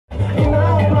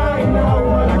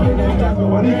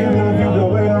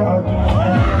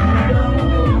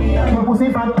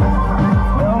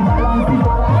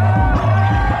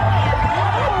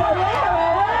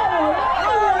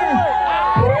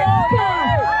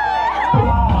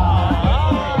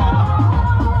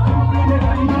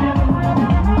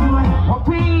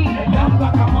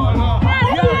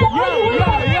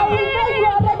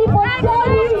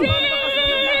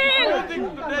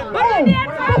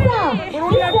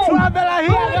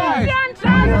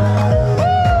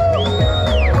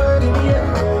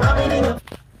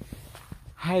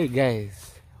Hey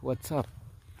guys, what's up?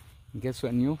 Guess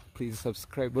you're new, please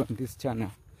subscribe on this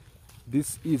channel.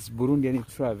 This is Burundian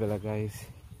Traveler, guys.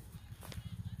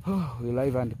 Oh, we're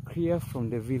live and clear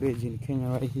from the village in Kenya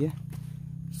right here.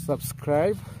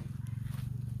 Subscribe,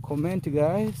 comment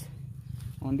guys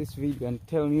on this video and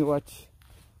tell me what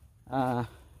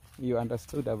you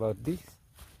understood about this,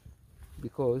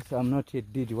 because I'm not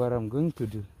yet did what I'm going to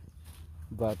do,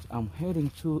 but I'm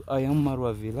heading to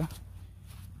Ayammarwa Villa,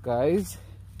 guys.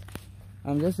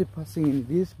 I'm just passing in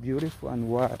this beautiful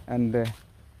and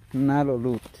narrow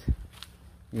route.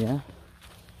 Yeah,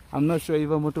 I'm not sure if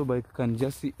a motorbike can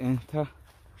just enter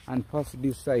and pass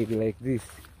this side like this.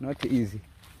 Not easy.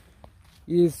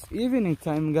 It's evening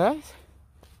time, guys,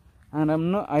 and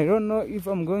I don't know if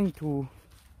I'm going to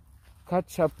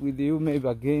catch up with you maybe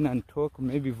again and talk,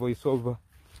 maybe voiceover,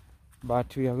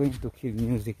 but we are going to kill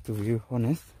music, to be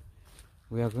honest.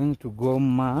 We are going to go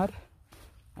mad,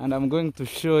 and I'm going to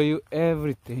show you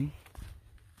everything.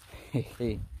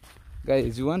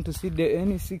 Guys, you want to see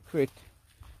any secret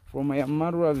from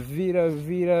Ayammarwa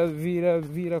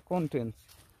Villa contents?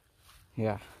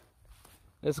 Yeah,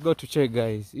 let's go to check,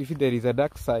 guys, if there is a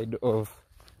dark side of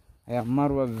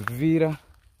Ayammarwa Villa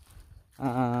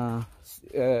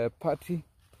party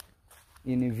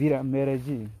in Villa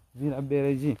Meragin.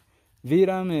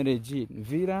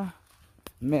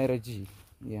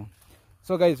 Yeah.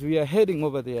 So guys, we are heading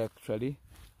over there. Actually,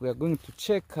 we are going to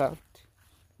check out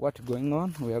what's going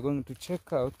on. We are going to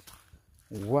check out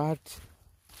what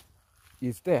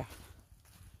is there.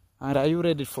 And are you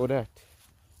ready for that?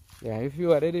 Yeah, if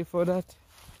you are ready for that,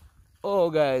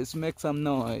 oh guys, make some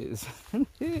noise.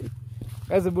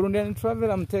 As a Burundian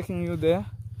Traveler, I'm taking you there.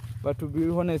 But to be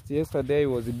honest, yesterday I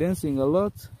was dancing a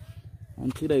lot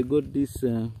until I got this.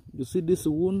 You see this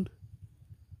wound?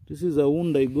 This is a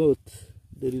wound I got.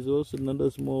 There is also another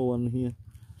small one here.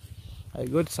 I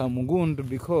got some wound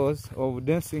because of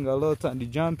dancing a lot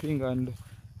and jumping, and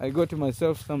I got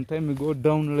myself some time ago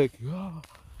down like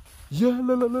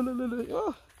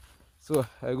so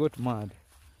I got mad.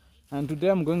 And today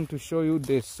I'm going to show you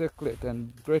the secret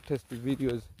and greatest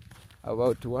videos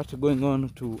about what's going on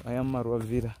to Ayammarwa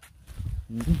Villa.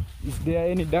 Is there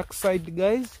any dark side,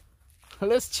 guys?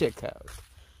 Let's check out,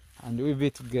 and we'll be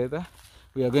together.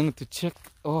 We are going to check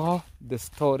all the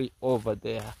story over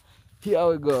there. Here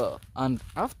we go. And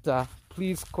after,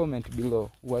 please comment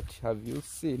below. What have you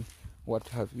seen? What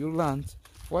have you learned?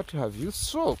 What have you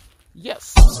saw?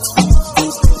 Yes.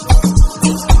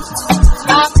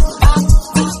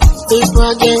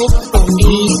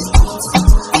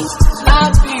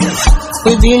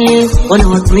 We believe on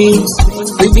our dreams.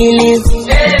 We believe.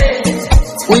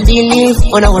 We believe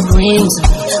on our dreams.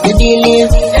 We believe.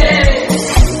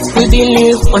 We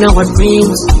believe on our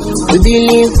dreams. We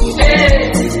believe.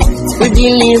 We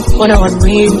believe on our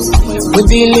dreams. We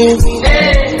believe.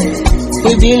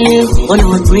 We believe on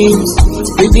our dreams.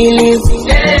 We believe.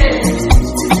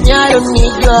 I don't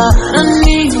need you. I don't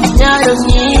need you.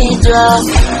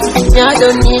 I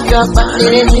don't need you.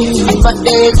 But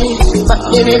energy.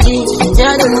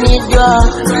 I don't need you.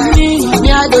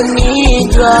 I don't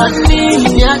need you. I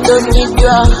don't need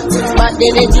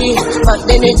you. But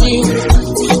energy.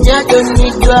 I don't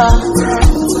need you.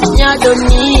 I don't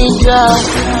need you.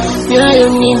 I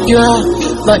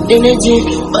don't need you.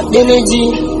 But energy.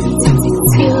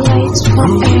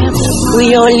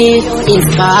 We all live in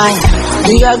fire.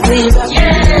 Do you agree?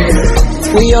 Yes.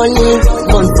 We all live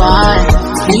on fire.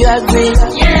 Do you agree?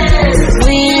 Yes.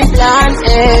 We plan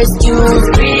as you.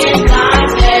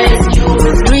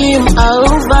 Dream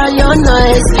over your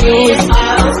noise.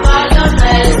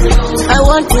 I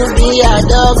want to be a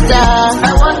doctor.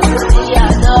 I want to be a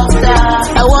doctor.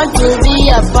 I want to be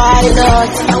a pilot.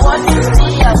 I want to be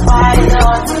a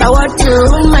pilot. I want to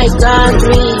rule my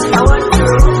country. I want to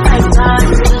rule my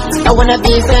country. I wanna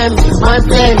be them, my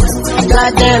friends.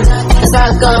 Got them. As I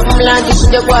come, land is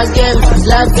in the war game.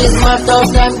 Life is my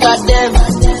top time. Got them.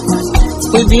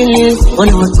 We believe on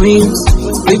our dreams.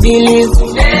 We believe.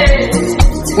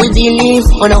 We believe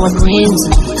on our dreams.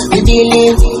 We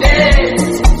believe.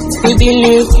 We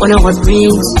believe on our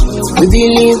dreams. We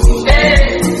believe.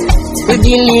 We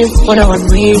believe on our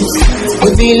dreams. We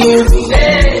believe.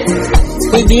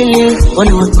 We believe on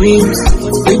our dreams.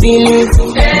 We believe.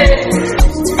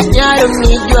 I don't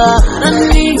need you. I don't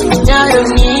need you.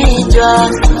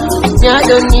 I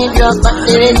don't need you.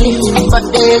 But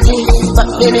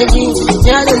energy.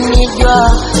 I don't need you.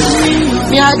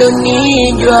 I don't need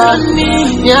you.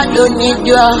 I don't need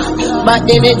you. But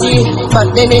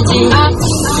energy.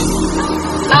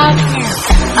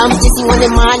 I'm chasing on the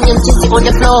money, I'm chasing on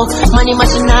the floor. Money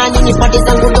machinani, ni pate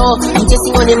zangu do. I'm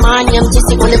chasing on the money, I'm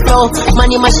chasing on the floor.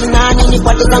 Money machinani, ni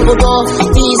pate zangu do.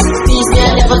 Peace, peace, me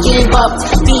I never give up.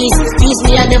 Peace, peace,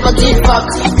 me I never give up.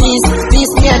 Peace,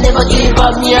 peace, me I never give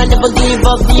up. Me I never give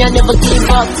up, me I never give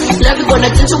up. Love you gonna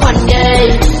change one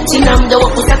day. Sina muda wa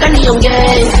kutaka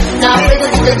niongee. Na pesa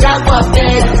zitajaa kwa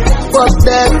bed. Fuck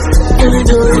that. Let me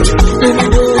do it, let me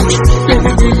do it. Let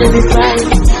me try,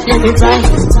 let me try,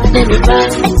 let me try.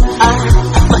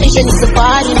 Maisha ni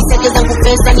safari, nisake zangu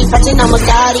pesa, nipate na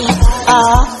magari.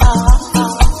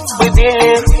 We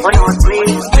believe on our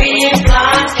dreams. Dream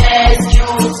can't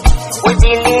excuse. We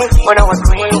believe on our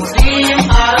dreams. Dream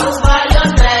Aruba your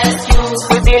rescue.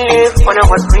 We believe on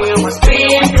our dreams.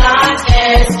 Dream can't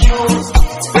excuse.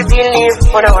 We believe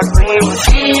on our dreams.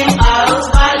 Dream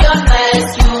Aruba your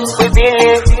rescue. We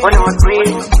believe on our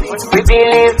dreams. We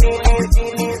believe.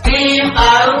 Dream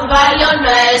Aruba your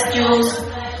rescue.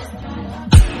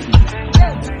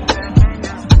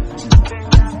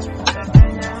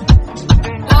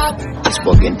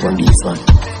 Spoken from this one.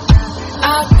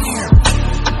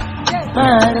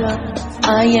 Marwa,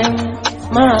 I am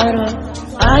Marwa,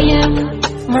 I am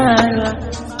Marwa,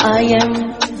 I am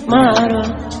Marwa,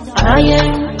 I am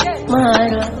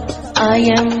Marwa, I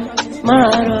am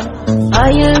Marwa,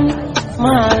 I am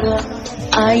Marwa,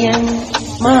 I am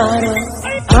Marwa.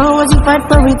 How was you fight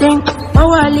for everything? How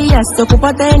Ali has to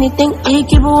kupata anything. He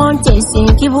keep on chasing,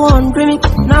 keep on dreaming.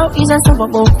 Now he's a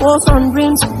unstoppable force on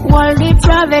dreams. Worldly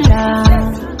traveler,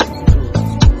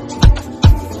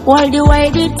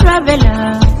 worldly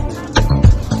traveler.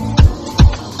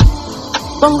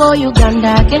 Congo,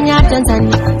 Uganda, Kenya,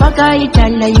 Tanzania, Paka,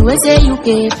 Italy, USA,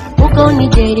 UK, Uko,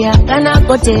 Nigeria, Ghana,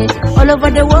 Kote, all over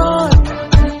the world,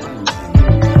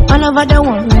 all over the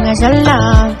world, we shall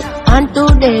love. And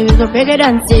today we go break it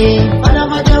and say, all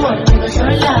over the world we go show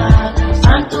love.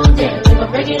 And today we go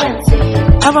break it and say,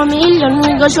 have a million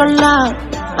we go show love.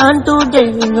 And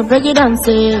today we go break it and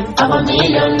say, have a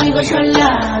million we go show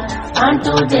love. And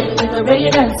today we go break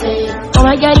it and say, oh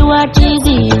my God, what is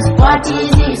this? What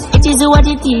is this? It is what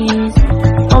it is.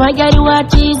 Oh my God,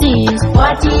 what is this?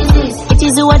 What is this? It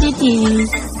is what it is.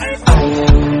 I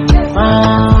am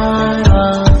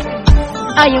Maro.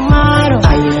 I am Maro.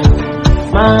 I am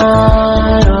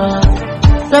Maro,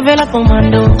 Gavela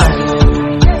Commando.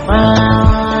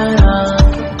 Maro,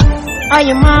 I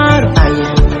am Maro.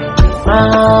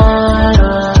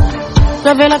 Maro,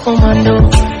 Gavela Commando.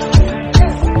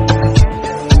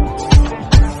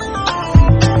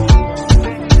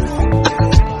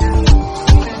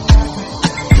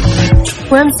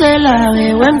 Wemsela,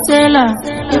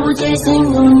 you were chasing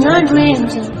on your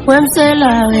dreams.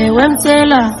 Wemsela, you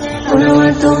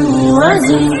were doing me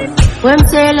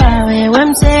Wemsela,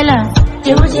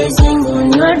 you were chasing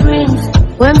on your dreams.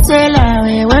 Wemsela,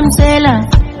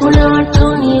 ule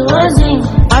watu ni wazi.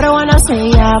 I don't wanna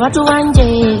say watu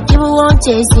wanje, keep on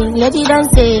chasing, let it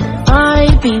dance. My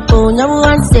people, number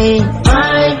one say.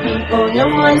 My people,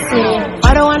 number one say.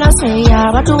 I don't wanna say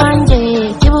watu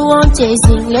wanje, keep on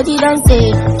chasing, let it dance.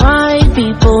 My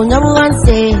people, number one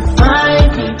say. My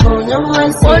people, number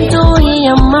one say. Want to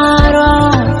hear Maro.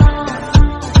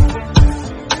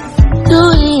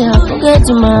 Forget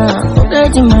your mama,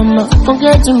 forget your mama,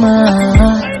 forget your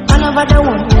mama. All over the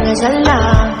world, we go show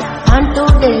love. And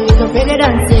today we go break it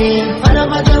and say, all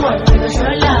over the world, we go show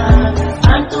love.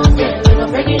 And today we go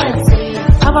break it and say,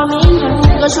 have a million we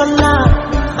go show love.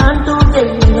 And today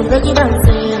we go break it and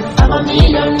say, have a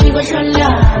million we go show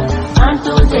love. And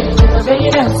today we go break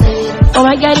it and say, oh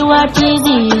my God, what is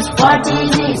this? What is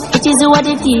this? It is what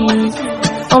it is.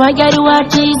 Oh my God,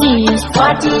 what is this?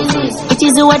 What is this? It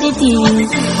is what it is.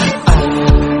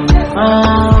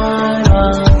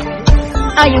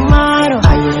 I am Maro,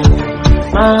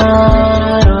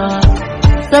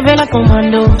 Gavela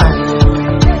Commando.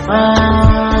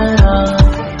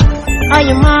 I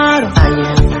am Maro,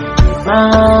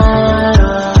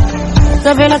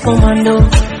 Gavela Commando.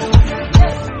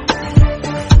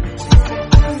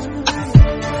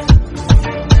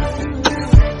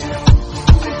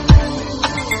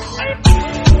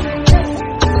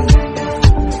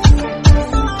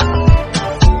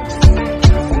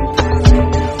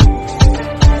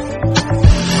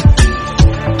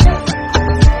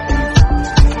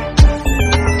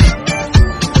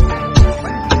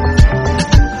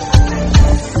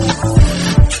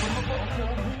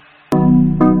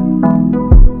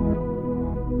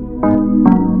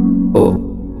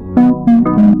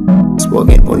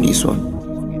 Spoken on this one.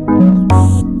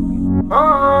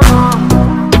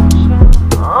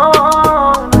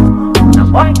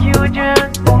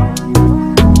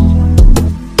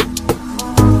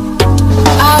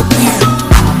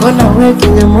 Gonna wake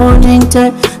in the morning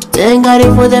time, thank God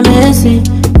for the mercy.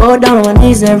 Go down on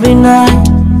knees every night,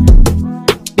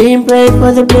 been pray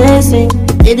for the blessing.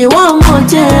 Need it one more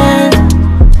chance.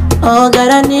 Oh God,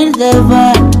 I need the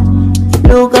vibe.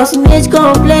 Lucas needs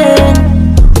complain,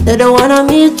 they don't wanna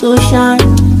me to shine.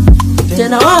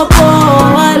 Tena wapo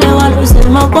wale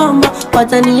walosema kwamba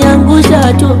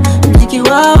wataniangusha tu. Mziki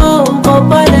wao uko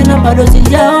pale na bado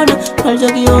sijaona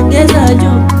walichokiongeza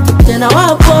juu. Tena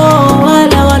wapo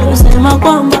wale walosema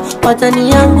kwamba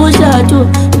wataniangusha tu.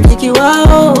 Mziki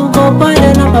wao uko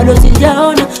pale na bado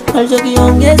sijaona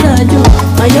walichokiongeza juu.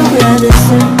 I hope we are the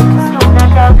same.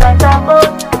 Tunataka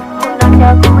support,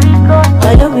 tunataka kuiko.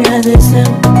 I hope we are the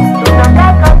same.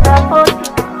 Tunataka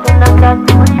support, tunataka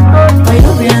kuiko. I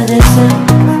hope we are the same.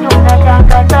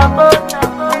 Tunataka support.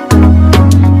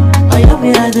 I hope we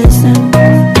are the same.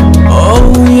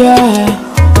 Oh yeah,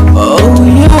 oh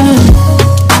yeah.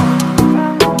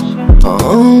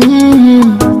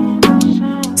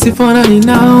 Sifanani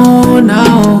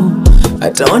nao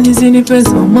hata wanizini pesa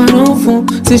maarufu,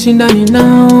 sishindani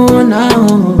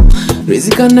nao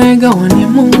rizika naegawa ni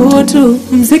Mungu tu.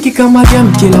 Mziki kama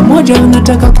game, kila moja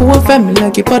anataka kuwa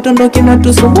family, kipato ndo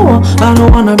kinatusumbua. I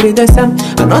don't wanna be the same,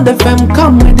 I know the fame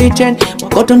come with the change,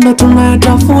 makoto ndo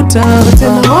tunayatafuta.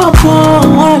 Tena wapo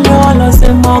wale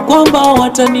walosema kwamba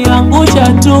wataniangusha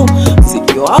tu.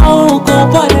 Mziki wao uko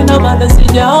pale na bado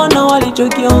sijaona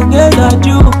walichokiongeza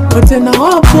juu. Tena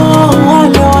wapo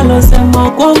wale walosema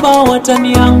kwamba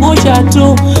wataniangusha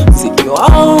tu. Mziki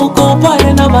wao uko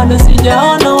pale na bado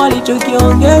sijaona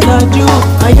walichokiongeza juu.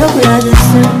 I hope we are the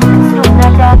same.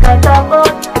 Tunataka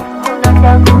support,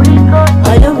 tunataka kuiko.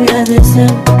 I hope we are the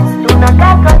same.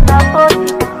 Tunataka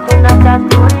support, tunataka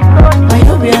kuiko. I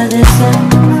hope we are the same.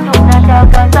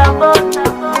 Tunataka support.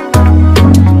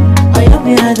 I hope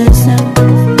we are the same.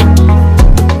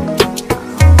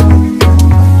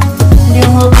 Ndio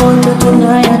magonjwa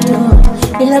tunayatoa,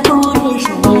 ila kuonyesha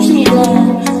ni shida.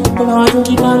 Kuna watu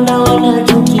kibanda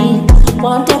wanachuki,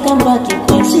 wanataka mbaki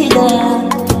kwa shida.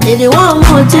 Need it one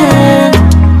more chance.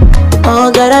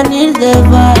 Oh God, I need the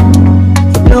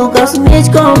vibe. Lucas needs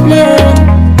complain,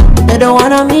 they don't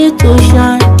wanna me to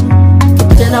shine.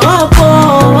 Tena wapo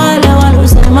wale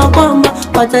walosema kwamba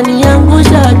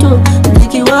wataniangusha tu.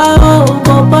 Mziki wao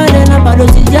uko pale na bado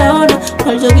sijaona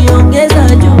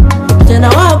walichokiongeza juu. Tena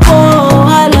wapo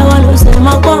wale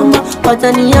walosema kwamba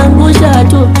wataniangusha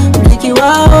tu. Mziki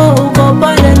wao uko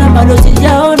pale na bado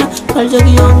sijaona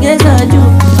walichokiongeza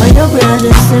juu. I hope we are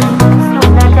the same.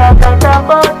 Tunataka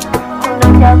support,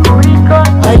 tunataka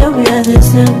kuiko. I hope we are the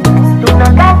same.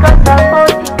 Tunataka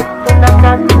support,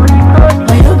 tunataka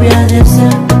kuiko. I hope we are the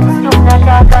same.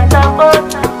 Tunataka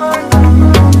support.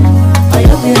 I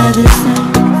hope we are the same.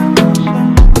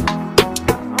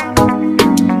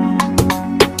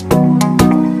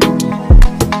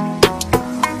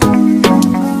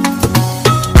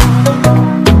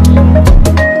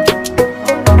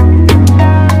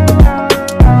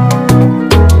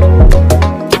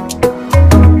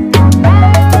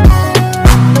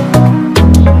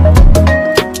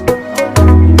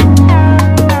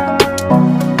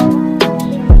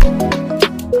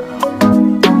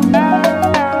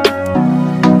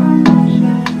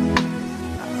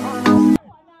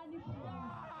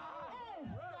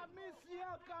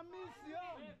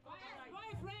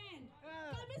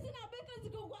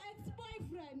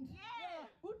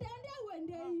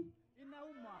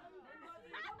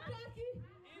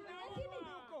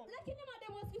 Lakini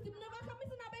mademo siku mnavaa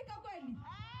kamisi na baika kweli?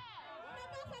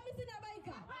 Mnavaa kamisi na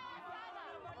baika?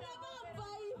 Mnavaa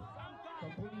vai?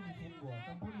 Kampuni ilifungwa.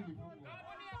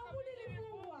 Kampuni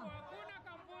ilifungwa. Hakuna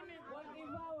kampuni.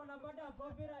 Wakivaa wanapata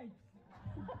copyright.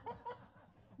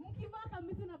 Mkivaa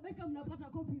kamisi na baika mnapata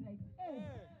copyright.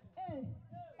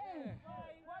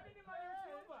 Kwa nini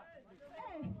mnayumba?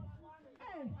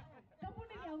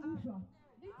 Kampuni iliangushwa.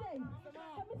 DJ,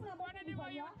 kamisi na baika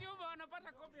ni YouTube wanapata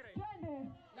copyright. Twende.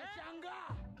 Nashangaa.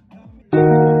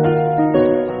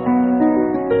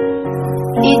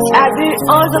 It's Abby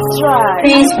on the track.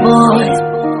 Peace boy,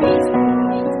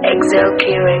 XLK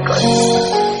Records.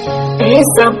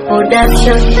 It's a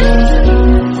production.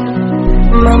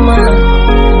 Mama.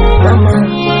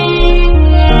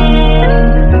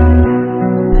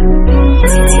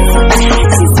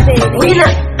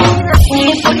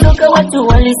 Nilipotoka watu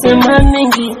walisema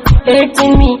mengi,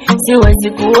 eti mi siwezi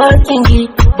kuwa kingi.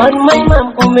 But my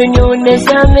mom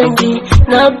umenionyesha mengi,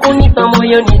 na kunipa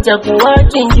moyo nitakuwa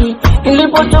kingi.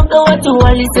 Nilipotoka watu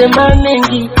walisema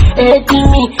mengi, eti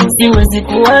mi siwezi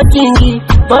kuwa kingi.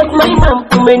 But my mom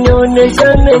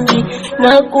umenionyesha mengi,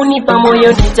 na kunipa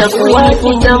moyo nitakuwa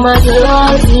kingi.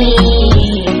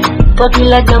 kwa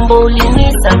kila jambo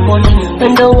ulinisapoti,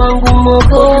 pendo wangu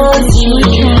Mwokozi.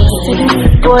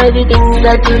 For everything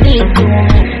that you did to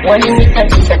me,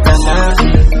 walinikatisha tamaa,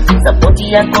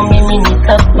 sapoti yako mimi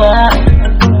nikapa,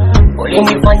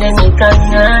 ulinifanya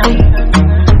nikang'aa,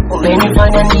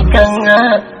 umenifanya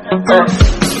nikang'aa.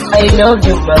 I love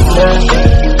you mama,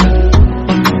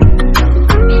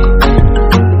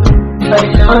 I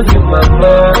love you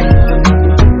mama,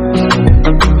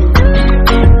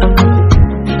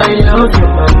 I love you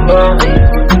mama,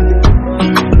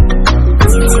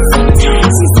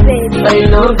 I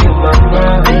love you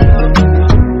mama.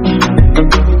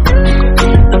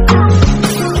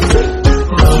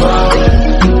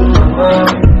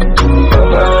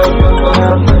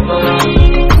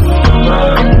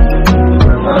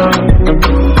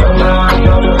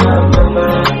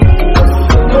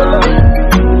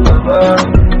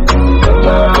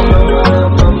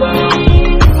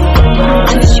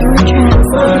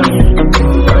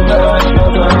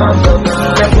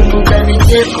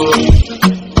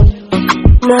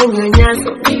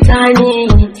 Manyanyaso mitaani,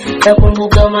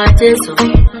 nakumbuka mateso,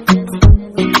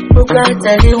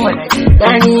 ukataliwa na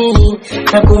jirani,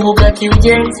 nakumbuka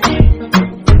kiujenzi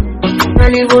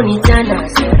alivyonitanda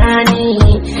hasarani,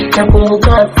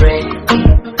 nakumbuka Fred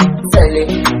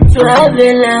Sale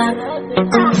Traveler,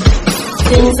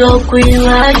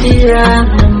 sinzokuiwadira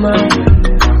mama,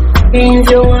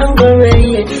 inzo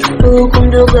wangoreye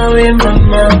ukundoga we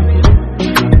mama,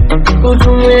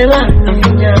 utumwe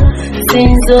bamenya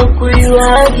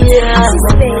sinzokuiwagira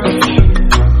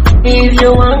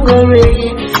ivyo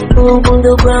wangoreye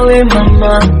urukundo rwawe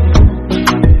mama,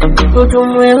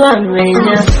 utumwe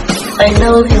bamenya. I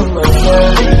love you mama,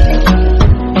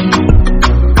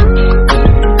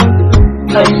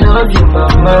 I love you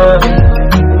mama,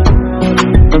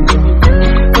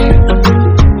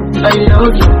 I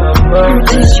love you mama.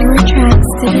 Purchase your tracks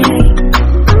today.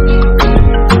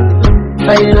 I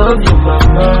love you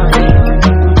mama.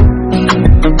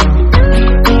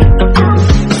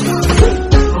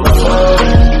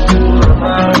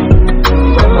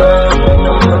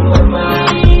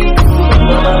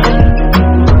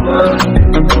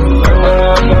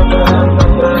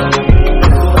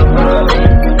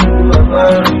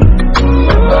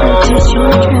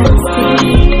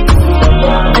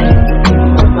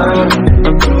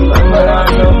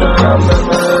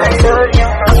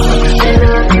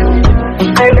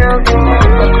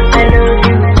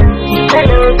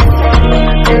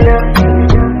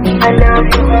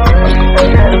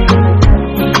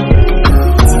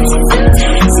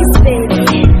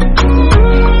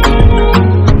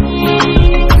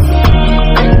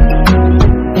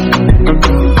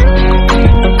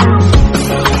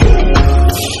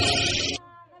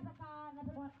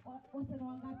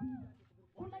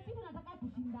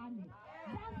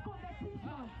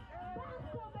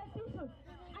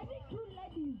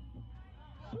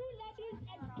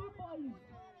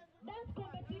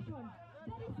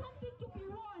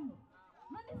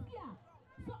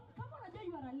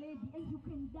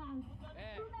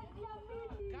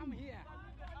 Come here.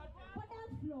 For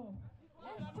dance floor,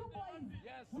 there's two boys.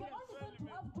 Yes, we're only going to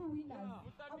have two winners, a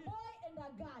boy and a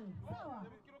girl. Sawa?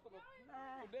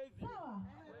 Sawa?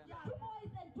 Two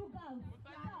boys and two girls.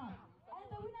 Sawa? And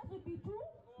the winners will be two,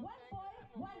 one boy,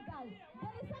 one girl.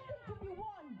 There is something to be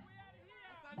won.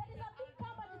 There is a big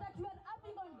company that we are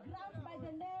having on ground by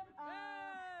the name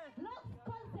Locks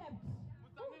Concepts.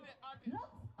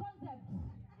 Locks Concepts.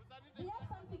 They have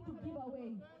something to give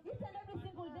away. Each and every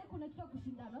single day kuna kitu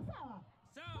kushindana. Sawa?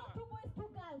 So two boys, two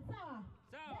girls. Sawa?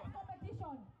 That's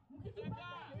competition. Mkijipata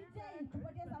DJ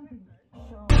tupatie something.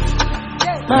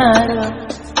 Mara,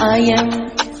 I am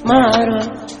Mara,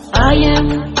 I am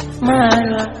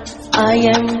Mara, I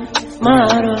am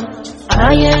Mara,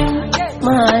 I am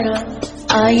Mara,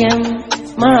 I am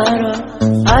Mara,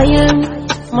 I am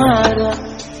Mara,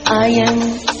 I am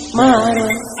Mara.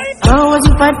 How was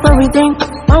you fight for everything?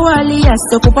 How Ali has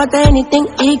to put anything.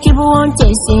 He keep on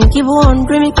chasing, keep on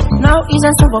dreaming. Now he's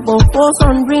unstoppable, force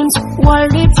on dreams.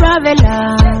 Worldly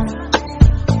traveler,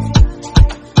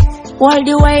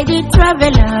 worldly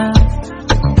traveler.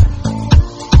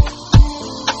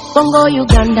 Congo,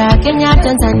 Uganda, Kenya,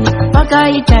 Tanzania, Paka,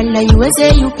 Italy, USA,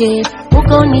 UK,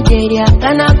 Uko, Nigeria,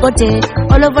 Ghana, Kote,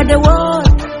 all over the world.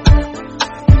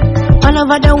 All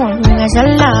over the world, we shall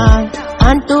love.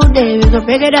 And today we go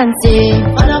break it and say,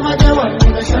 all over the world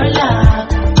we go show love.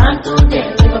 And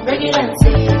today we go break it and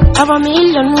say, have a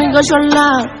million we go show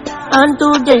love. And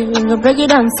today we go break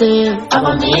it and say, have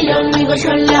a million we go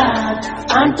show love.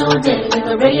 And today we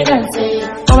go break it and say,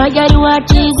 oh my God, what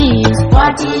is this?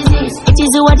 What is this? It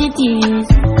is what it is.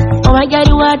 Oh my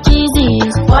God, what is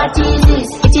this? What is this?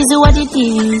 It is what it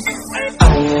is.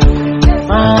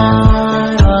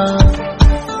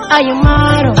 I am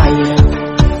Maro. I am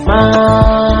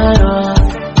Maro.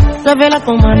 Savela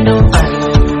Commando.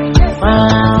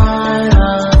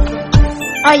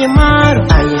 I am Maro.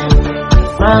 I am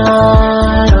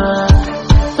Maro.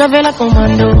 Savela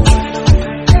Commando.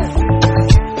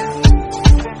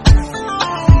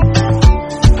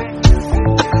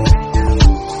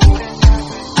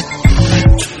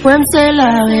 Wemsela,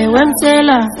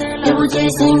 you were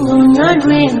chasing on your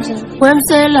dreams.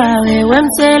 Wemsela,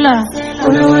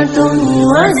 Unawatoni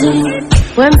wazi.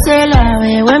 Wemsela,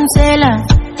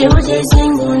 you were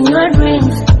chasing on your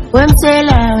dreams.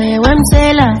 Wemsela,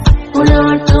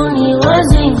 Unawatoni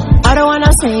wazi. I don't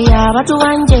wanna say but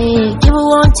one day, you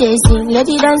won't chasing, let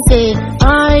it dance.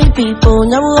 My people,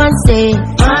 number one say.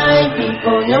 My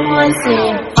people, number one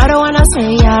say. I don't wanna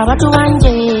say but one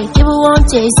day, you won't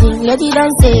chasing, let it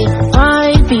dance.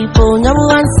 My people, number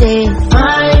one say.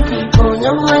 My people,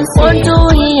 number one say. Want to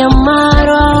hear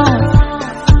Mara?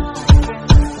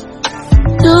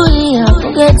 Do you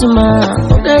forget your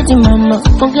mama,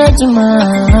 forget your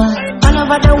mama. All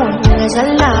over the world, there's a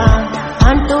lot.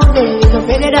 And today we go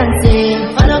break it and say,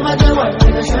 all over the world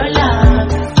we go show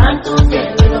love. And today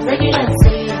we go break it and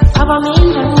say, have a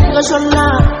million we go show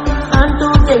love. And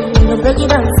today we go break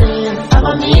it and say, have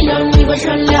a million we go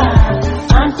show love.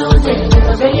 And today we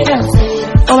go break it and say,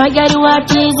 oh my God, what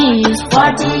is this?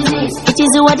 What is this? It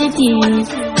is what it is.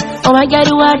 Oh my God,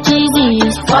 what is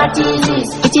this? What is this?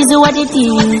 It is what it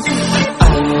is.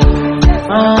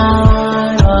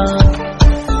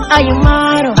 I am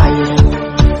Maro.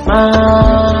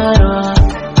 Mara,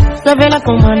 Savela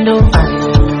Commando.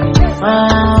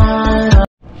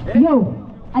 Yo,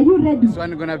 are you ready? This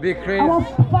one gonna be crazy. Our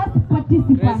first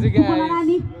participant. Crazy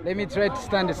guys. Let me try to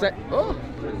stand aside. Oh.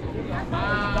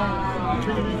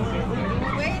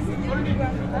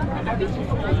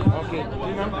 Okay.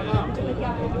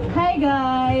 Hi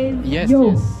guys. Yes. Yo.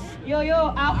 Yes. Yo,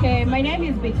 okay, my name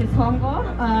is Beatrice Hongo,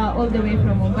 all the way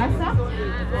from Mombasa.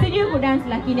 Sijui ku dance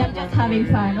lakini I'm just having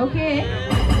fun, okay?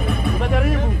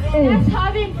 Just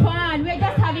having fun. We're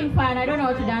just having fun. I don't know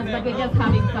how to dance, but we're just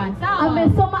having fun.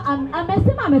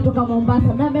 Amesema ametoka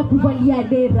Mombasa na amekuvalia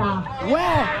dera.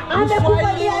 Where?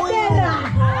 Amekuvalia dera.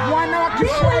 Wana wa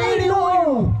Kiswahili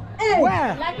huyu.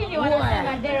 Lakini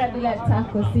wanasema dera bila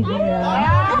tako si dera.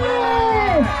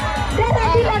 Dera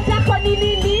bila tako ni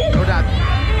nini? Dera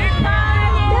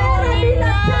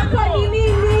bila tako ni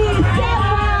nini?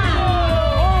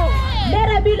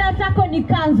 Dera bila tako ni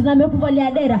kanzu na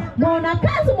amekuvalia dera. Muona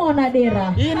kanzu, muona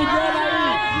dera. Hii ni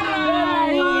dera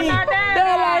hii.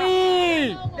 Dera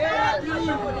hii.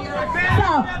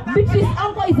 So, Beatrice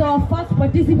Hongo is our first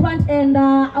participant and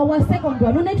our second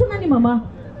one. Unaitwa nani mama?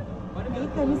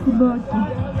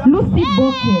 Lucy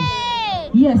Boke.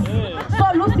 Yes. So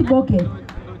Lucy Boke.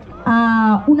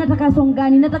 Unataka song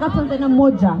gani? Nataka tuanze na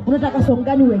moja. Unataka song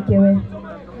gani uwekewe?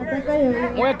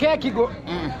 Mwekee kigo.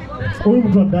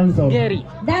 Dance all. Ngeri.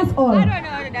 Dance all. I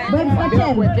don't know how to dance. But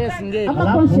for Mwekee singeri. I'm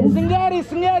conscious.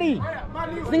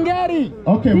 Singeri.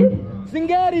 Okay.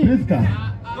 Singeri. Priska.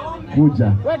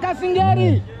 Kuja. Weka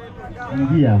singeri.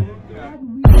 Ingia.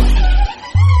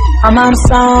 I'm on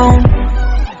sound.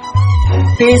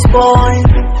 Peace boy.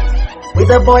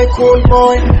 With a boy, cool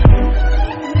boy.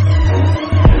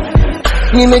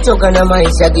 Nimechoka na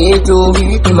maisha geto,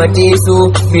 ni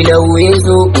mateso bila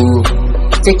uwezo.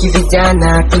 Cheki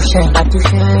vijana tushine,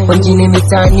 wengine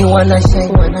mitani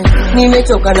wanashine.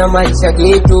 Nimechoka na maisha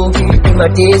geto, ni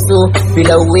mateso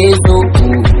bila uwezo.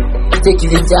 Cheki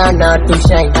vijana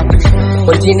tushine,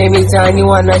 wengine mitani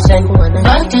wanashine.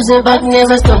 Back to the back,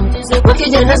 never stop.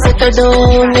 Wakijana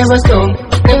sekado, never stop.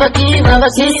 Never give up,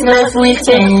 this life will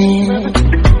change.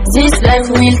 This life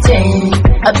will change.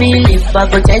 I believe I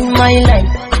go change my life.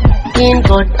 In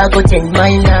God I go change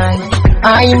my life.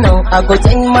 I know I go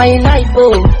change my life.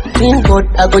 Oh, in God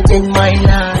I go change my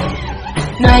life.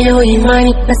 Nayo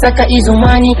imani, nasaka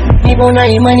izumani. Nipo na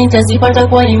imani, tazipata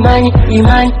kwa imani.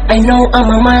 Imani, I know I'm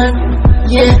a man.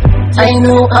 Yeah, I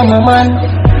know I'm a man.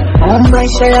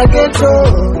 Maisha ya ghetto,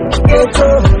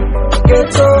 ghetto,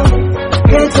 ghetto,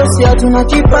 ghetto. Si hatuna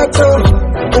kipato,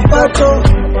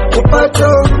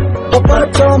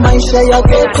 upato, maisha ya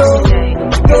ghetto,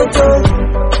 ghetto,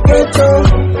 ghetto,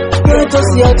 ghetto.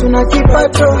 Si hatuna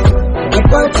kipato,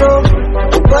 upato,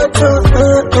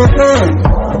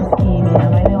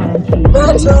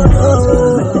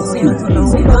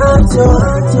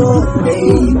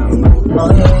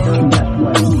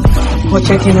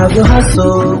 Checking out your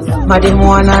hustle, mademu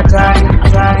wanatari.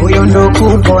 Huyo ndo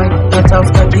cool boy,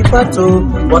 natafuta kipato.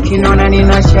 Wakinona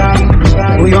nina shine.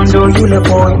 Huyo ndo yule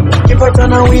boy, kipata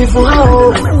na wivu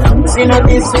hao. Sina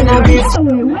beef. The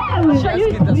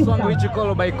song which you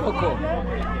call by Coco.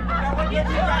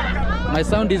 My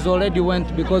sound is already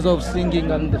went because of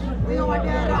singing and...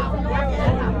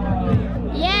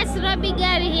 Yes, Robbie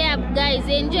Gary here, guys,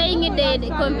 enjoying the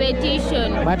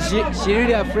competition. But she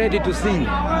really afraid to sing. No,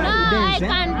 I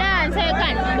can dance, I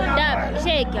can dab,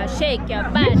 shake your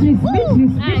butt. Beatrice,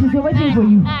 we're waiting for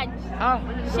you.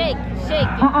 Shake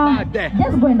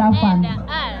Just go and have fun.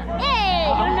 Hey,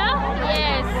 you know?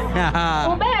 Yes.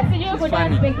 Ubaya sijui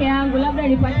kudance peke yangu, labda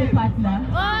nipate partner.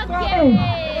 Okay.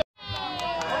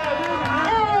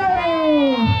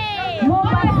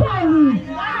 Mombasani.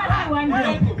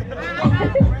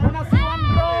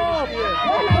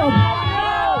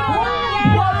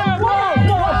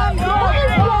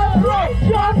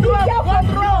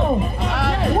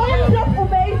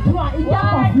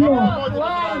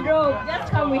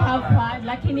 Just come, we have fun.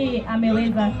 Lakini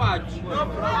ameweza.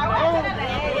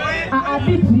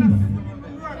 Beatrice.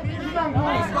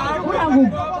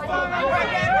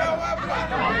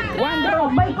 One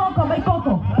drop, by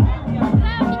Coco.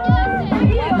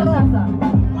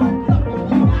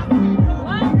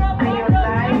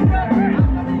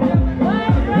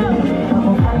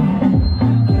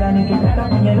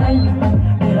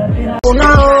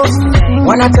 Unao,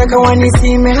 wanataka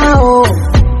wanisime hao.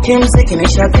 Kimziki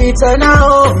nishapita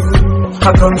nao.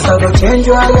 I promise I go change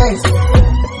your life.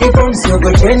 I promise you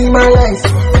go change my life.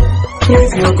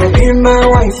 If you go be my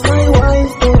wife,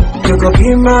 you go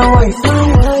be my wife.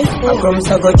 I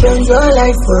promise I go change your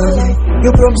life.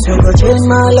 You promise you go change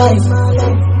my life.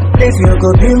 If you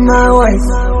go be my wife,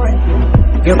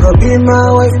 you go be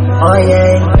my wife. Oh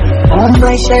yeah. Oh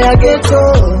maisha ya ghetto.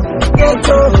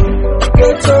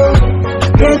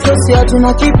 Si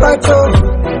hatuna kipato.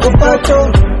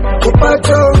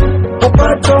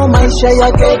 Upato, maisha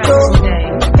ya ghetto.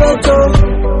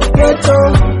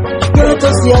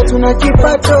 Si hatuna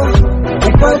kipato.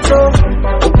 Upato.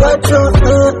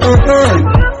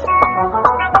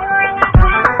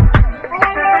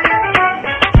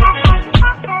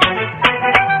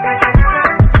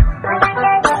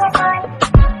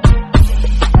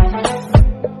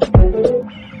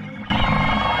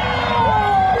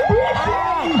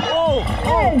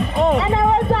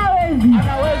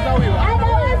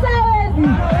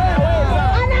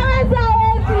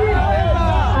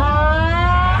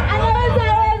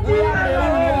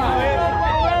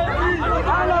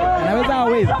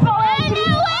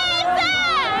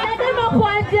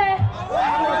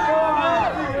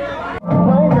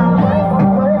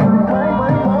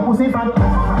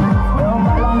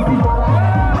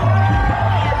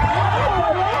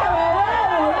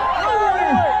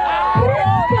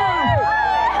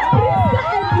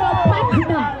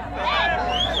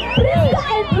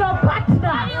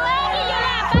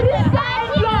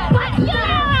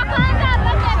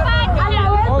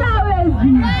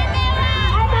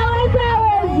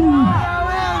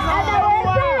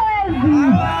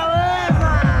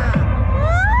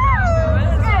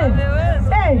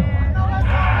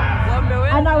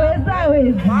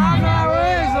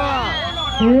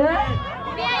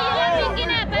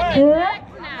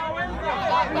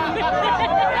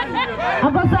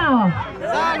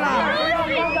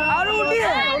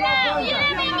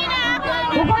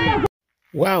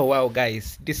 Wow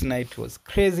guys, this night was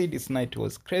crazy.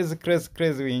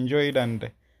 Crazy. We enjoyed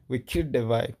and we killed the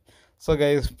vibe. So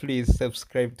guys, please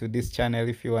subscribe to this channel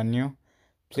if you are new.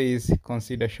 Please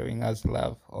consider showing us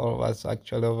love. All of us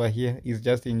actually over here is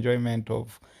just enjoyment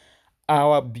of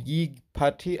our big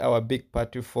party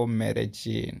for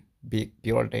Medellin big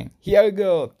building. Here we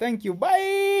go. Thank you.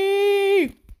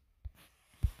 Bye.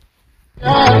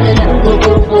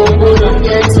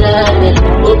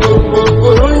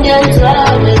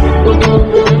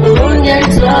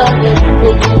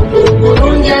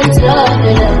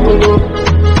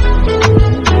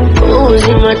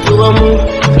 Uzima tuwamu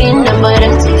inda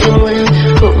barati imwe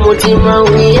mutima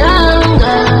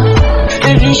wiyanga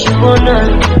vishibona.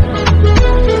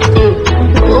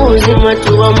 Uzima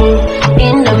tuwamu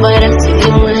inda barati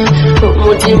imwe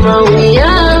mutima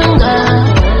wiyanga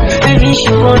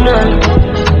vishibona.